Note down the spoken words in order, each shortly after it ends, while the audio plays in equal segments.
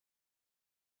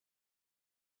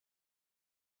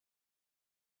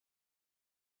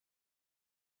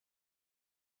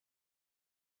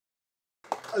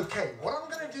Okay, what I'm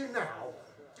going to do now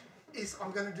is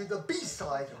I'm going to do the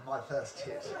B-side of my first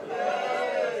hit.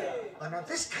 And now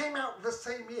this came out the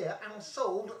same year and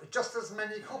sold just as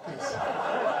many copies.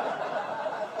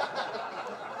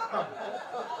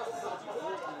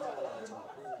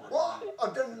 What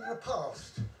I've done in the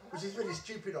past, which is really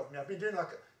stupid of me, I've been doing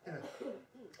like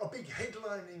a big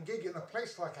headlining gig in a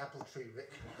place like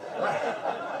Appletreewick.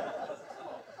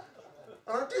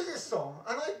 And I do this song,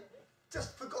 and I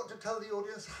just forgot to tell the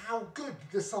audience how good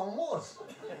the song was.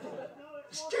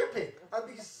 Stupid,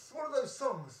 because it's one of those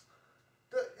songs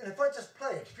that, if I just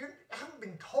play it, if you haven't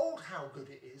been told how good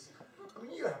it is, I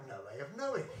mean, you have no way of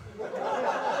knowing.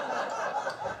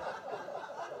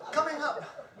 Coming up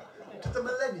to the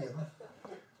millennium,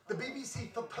 the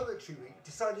BBC for Poetry Week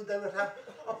decided they would have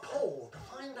a poll to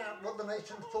find out what the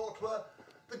nation thought were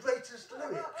the greatest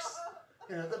lyrics,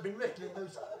 that had been written in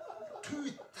those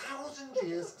 2,000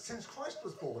 years since Christ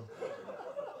was born.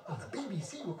 And the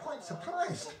BBC were quite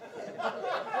surprised.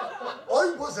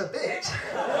 I was a bit.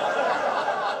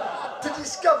 To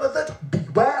discover that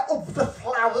beware of the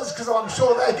flowers, because I'm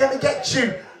sure they're going to get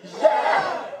you.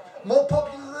 Yeah! More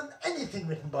popular than anything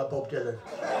written by Bob Dylan.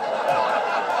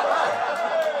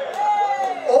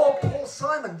 Or Paul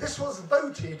Simon. This was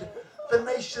voted the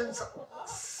nation's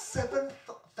 7th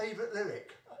favourite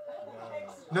lyric.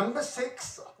 Number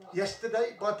 6,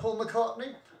 Yesterday by Paul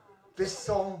McCartney. This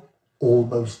song,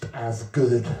 almost as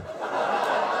good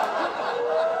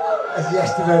as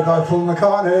Yesterday by Paul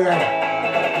McCartney.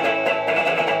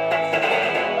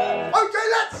 Okay,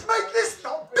 let's make this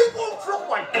the big one from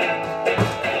Otway.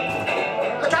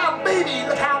 Look out, baby,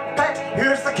 look out, pet.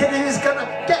 Here's the kid who's gonna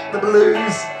get the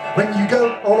blues when you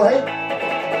go away.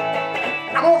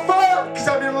 I'm on fire because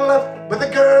I'm in love with a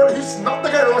girl who's not the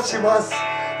girl she was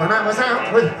when I was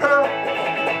out with her.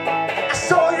 I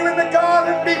saw you in the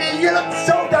garden, baby, you look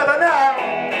so debonair.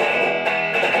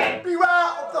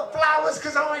 Beware of the flowers,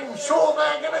 because I'm sure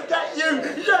they're gonna get you,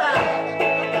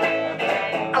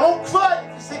 yeah! I won't cry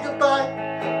if you say goodbye.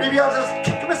 Maybe I'll just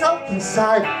kick myself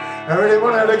inside. I really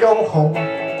wanted to go home.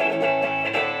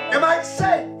 You might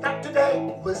say that today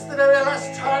was the very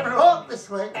last time I walked this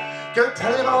way. Go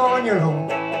tell him on your own.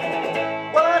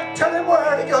 Well, I'd tell him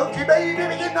where to go to, baby,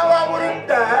 but you know I wouldn't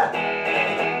dare.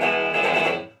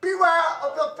 Beware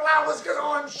of the flowers, because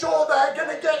I'm sure they're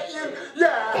gonna get you,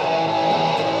 yeah!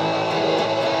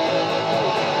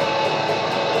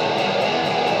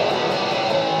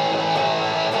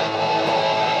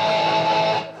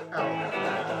 Oh.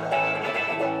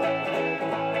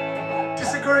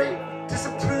 Disagree,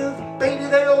 disapprove, baby,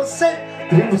 they all said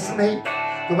that it was me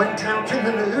that went out in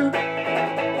the nude.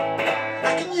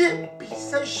 How can you be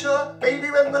so sure, baby,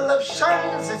 when the love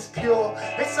shines, it's pure?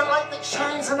 It's the light that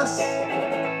shines on us.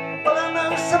 Well, I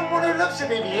know someone who loves you,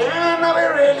 baby, and I know he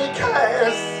really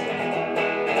cares.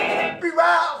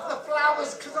 Beware of the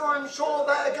flowers, because I'm sure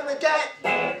they're gonna get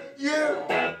you.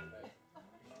 Yeah!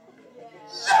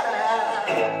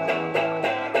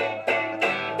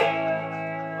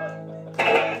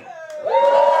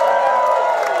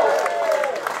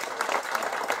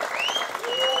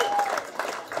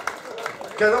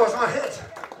 Okay, that was my hit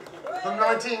from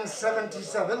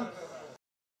 1977.